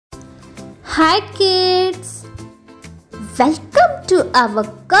Hi kids! Welcome to our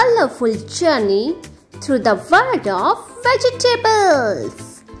colorful journey through the world of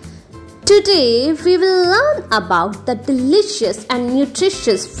vegetables. Today we will learn about the delicious and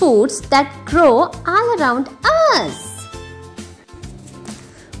nutritious foods that grow all around us.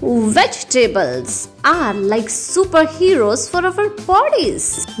 Vegetables are like superheroes for our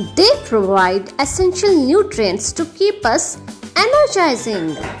bodies. They provide essential nutrients to keep us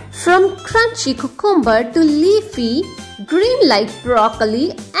energizing. From crunchy cucumber to leafy green like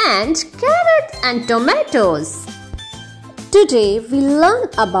broccoli and carrots and tomatoes. Today we learn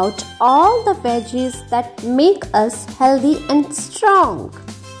about all the veggies that make us healthy and strong.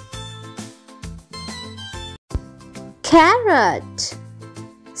 Carrot,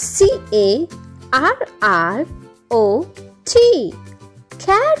 C-A-R-R-O-T,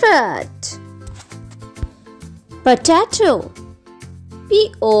 carrot. Potato,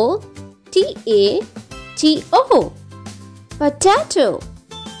 P-O-T-A-T-O, potato.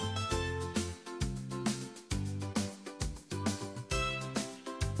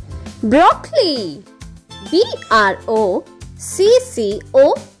 Broccoli, B-R-O-C-C-O-L-I,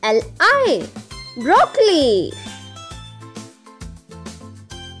 broccoli.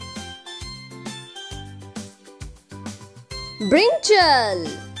 Brinjal,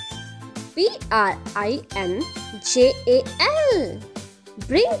 B-R-I-N-J-A-L,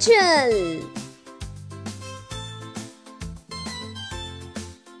 brinjal.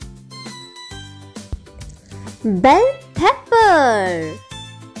 Bell pepper,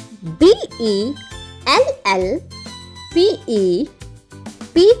 B-E-L-L-P-E-P-P-E-R,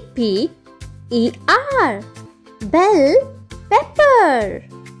 bell pepper.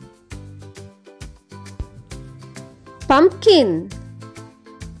 Pumpkin,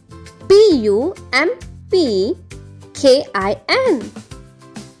 P-U-M-P-K-I-N,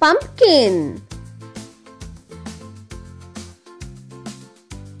 pumpkin.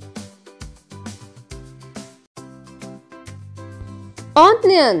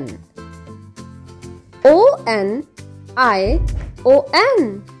 Onion, O-N-I-O-N,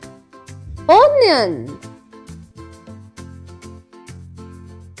 onion.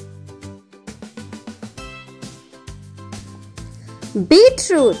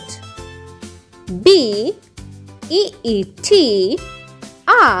 Beetroot, B-E-E-T-R-O-O-T,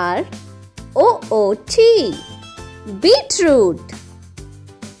 beetroot.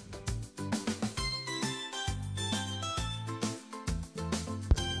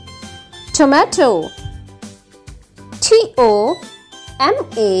 Tomato, T-O-M-A-T-O,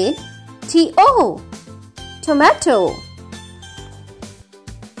 tomato.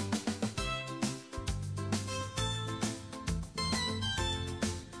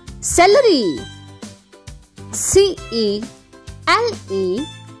 Celery, C-E-L-E-R-Y,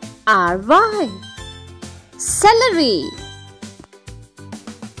 celery.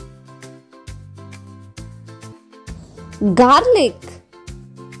 Garlic,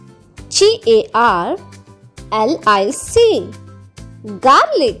 G-A-R-L-I-C,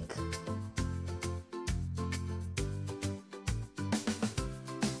 garlic.